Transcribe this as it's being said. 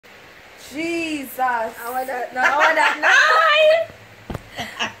Jesus. I want that. No, I want that. No.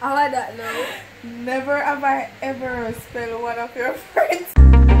 I want that. No. Never have I ever spelled one of your friends.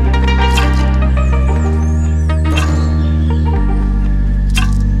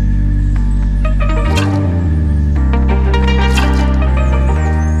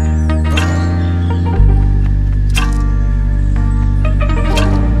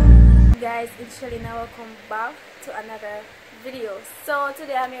 Guys, it's Shelly. Now welcome back to another video. So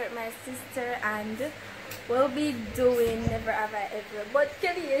today I'm here with my sister and we'll be doing Never Have I Ever. But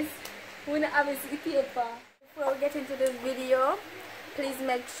Kelly is we don't have a paper. Before we get into the video, please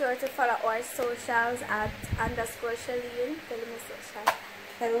make sure to follow our socials at _Shelly. Tell me social.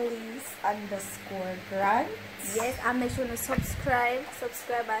 Hellies_grant. Yes, and make sure to subscribe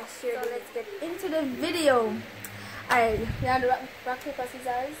and share. So let's get into the video. Alright, you want to rock paper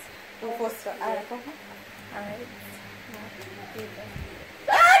scissors? Alright. Alright.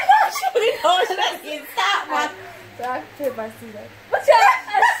 I'm actually not sure that one. Rock, paper, scissors.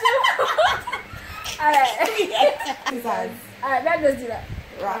 Alright. Scissors. Alright, let's just do that.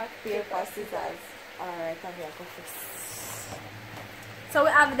 Rock, paper, scissors. Alright, I'm going to go first. So we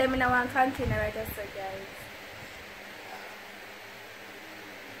have them in our container right there, so guys.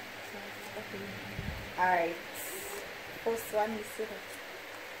 Alright. First one is scissors.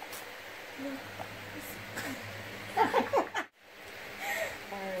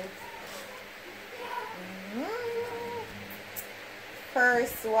 Alright.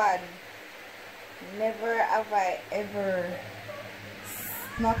 First one. Never have I ever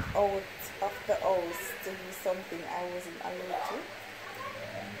snuck out of the house to do something I wasn't allowed to.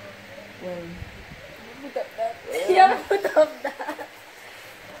 Well, Put up that. Yeah, put up that.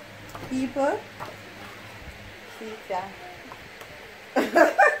 people. Teacher.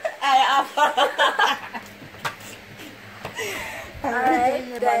 I have. Alright,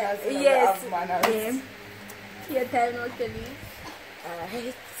 yes. Manners. Your time now, Kelly.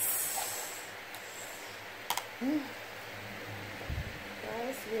 Alright.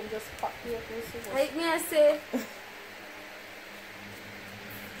 Guys, we'll just pop here for scissors. Like me, I say.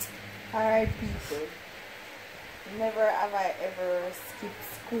 Alright, people. Never have I ever skipped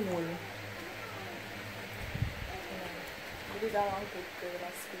school. This is one good girl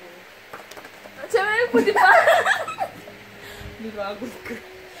at school. Tell me, put it back. This is one good girl.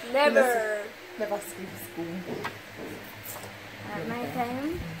 Never. Never skip school. At my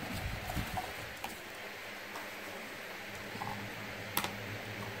time.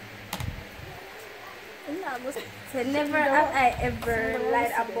 So never have I ever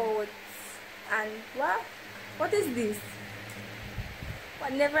lied about and what? What is this?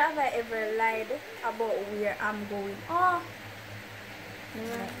 What never have I ever lied about where I'm going? Oh,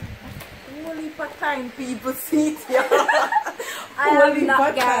 Only for time people see it here. I am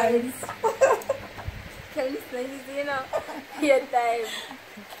not, guys. Can you listen? You know, your time.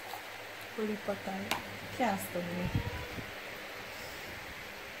 Only for time. Can't stop me.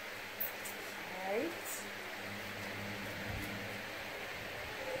 Alright.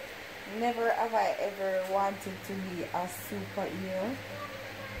 Never have I ever wanted to be a superhero.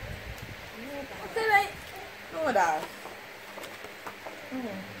 Okay, like, No, that.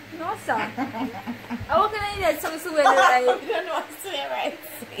 no, sir. How can I get some sweater? Like, You don't know what to say, right?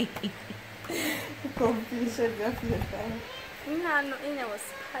 Confusion, definitely. no, it was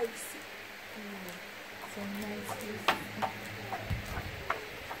spicy. So nice.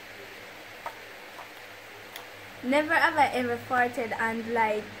 Never have I ever farted and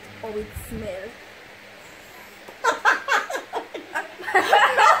liked how it smells.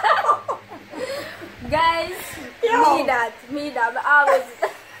 Guys, Yo. me that, but I was.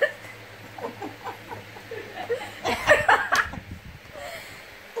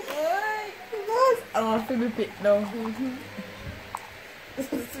 I want to be picked now.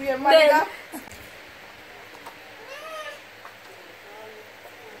 Sweet man. Then-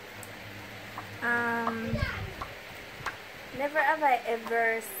 Never have I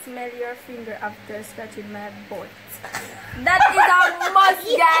ever smelled your finger after scratching my butt. That is a must,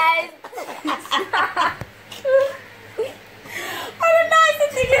 guys.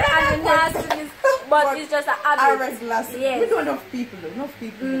 But it's just an Our habit. regular. Yes. We know enough people do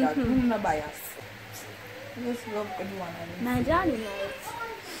that. We don't know bias. We just love anyone. My Johnny knows.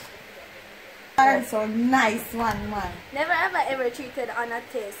 Alright, so nice one, man. Never have I ever cheated on a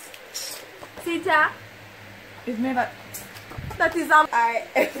test. Sita, It's never. That is I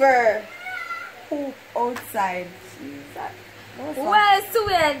ever poop outside. Jesus. No, sir. where's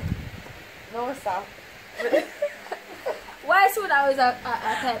Sue? No, sir. Why should I always a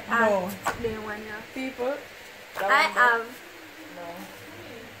type No. the one now? People. I have. No.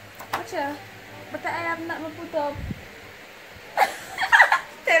 What picture, but I have not put up.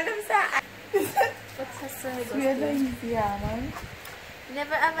 Tell them that. What's her story? We're easy, man.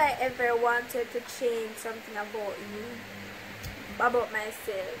 Never have I ever wanted to change something about you, about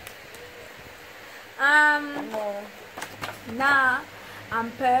myself. No. Nah,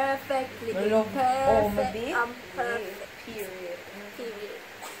 I'm perfectly perfect. Maybe. I'm perfect. Period. Period.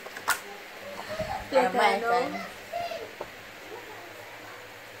 Yeah, my know. friend.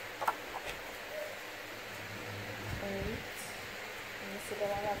 Wait. Let me see the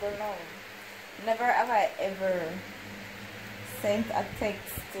one I go now. Never have I ever sent a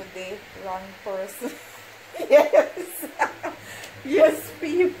text to the wrong person. Yes. Yes,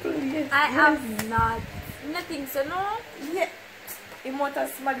 people. Yes. I yes. have not. Nothing, so no. Yeah. It might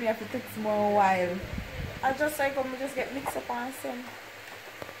have smelled me if it takes more a while. I just like I'm just get mixed up and send.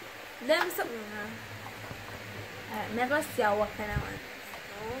 Them something. Never see what kind of one.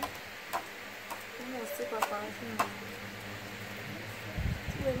 No. No, super fun.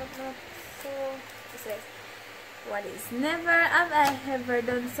 So, it says, what is? Never have I ever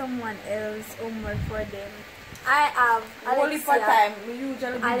done someone else's homework for them. I have. Only for time. We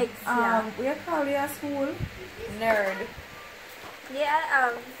usually be, Alexia. we call you a school nerd. Yeah, I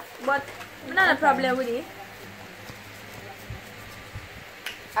have. But not a problem with it.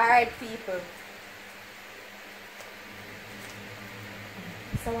 Alright, people.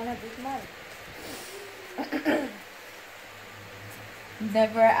 Someone a big man.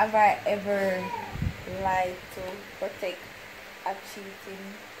 Never have I ever lied to protect a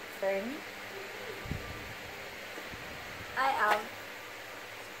cheating friend. I have.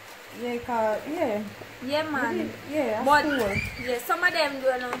 Yeah. Yeah, man. Yeah, But school. yeah, some of them do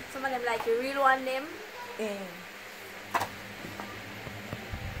you know. Some of them like you really want them.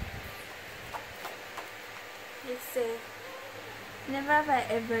 It's never have I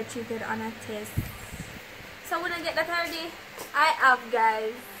ever cheated on a test. So when I get that already, I have,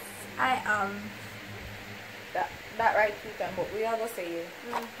 guys. I have. That right two time, but we all gonna say it.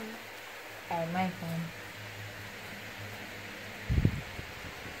 My phone.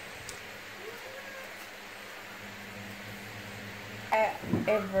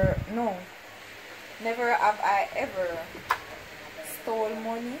 Never have I ever stole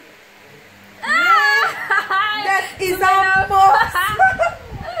money. That is a must.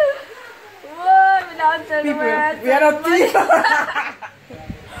 Whoa, without telling People, where we are not people.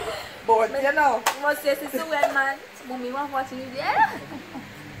 But you know, must say it's a weird man. Mommy, want watching you there?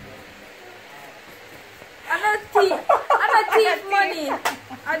 I'm not thief money.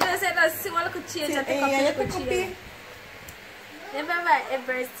 I just said that see what I could change and take up change. Never have I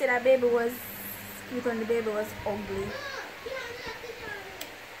ever said a baby was cute when the baby was ugly.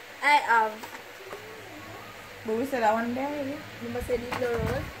 I have. but we said that one there already. Remember said the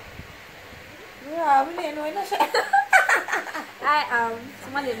rose? Yeah, we didn't know in a shot. I have.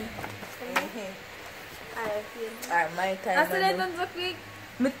 Some of them. Alright, my time. I said I don't so quick.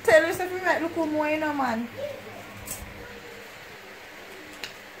 Me tell you something like look more you know, man.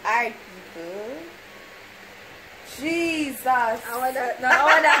 Alright, people. Jesus. I want that now. I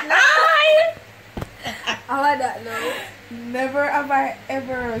want that now. I want that now. Never have I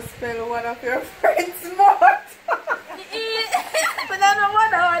ever spelled one of your friends' mouth. But I don't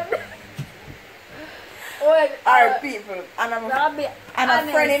want that one. Alright, people. And I'm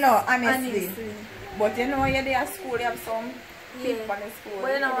a friend, you know, honestly. But you know, you're there at school, you have some people in school.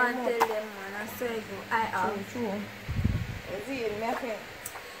 But you don't want to tell them, man. I swear you. I have. True. You see it, me think.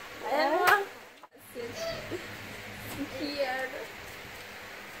 I don't know. Scared.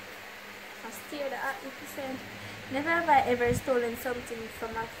 I'm scared at 80%. Never have I ever stolen something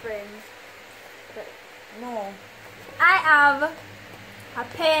from a friend. No. I have a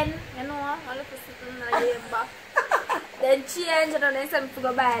pen, you know, I look for something like the back. Then change and then some to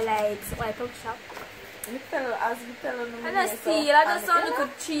go buy like white up shop. You tell as you tell them. And I steal, I just want to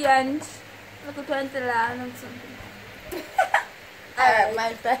change. Look at 20 and something. Alright,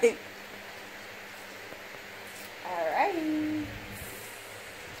 my type. Alright.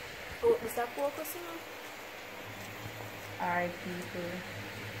 Oh, Mr. Focus, you know. Alright,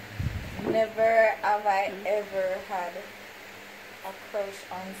 people. Never have I ever had a crush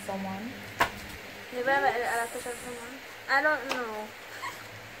on someone. Never have I ever had a crush on someone? I don't know.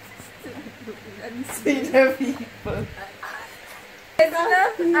 See the people.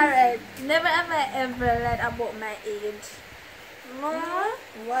 Alright. Never have I ever lied about my age. No.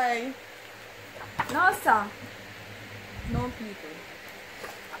 Why? No, sir. No people.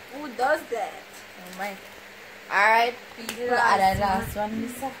 Who does that? Oh my. Alright, people. The last one,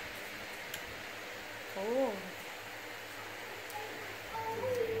 Lisa. Oh.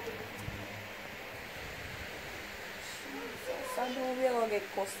 I don't will get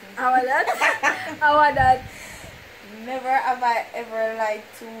cussed. How are that? How are that? Never have I ever lied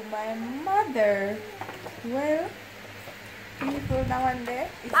to my mother. Well, people now and then.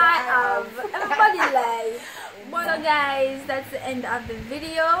 I have. Everybody lie. So guys, that's the end of the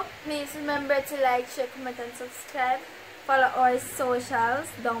video. Please remember to like, share, comment and subscribe. Follow our socials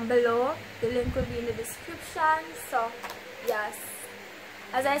down below. The link will be in the description. So yes,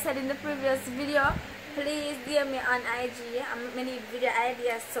 as I said in the previous video, please DM me on IG. I'm many video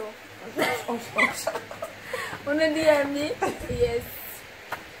ideas, so wanna DM me? Yes.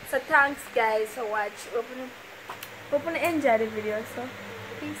 So thanks guys for watching. Hope you enjoy the video. So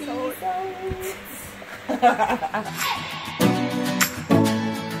peace out.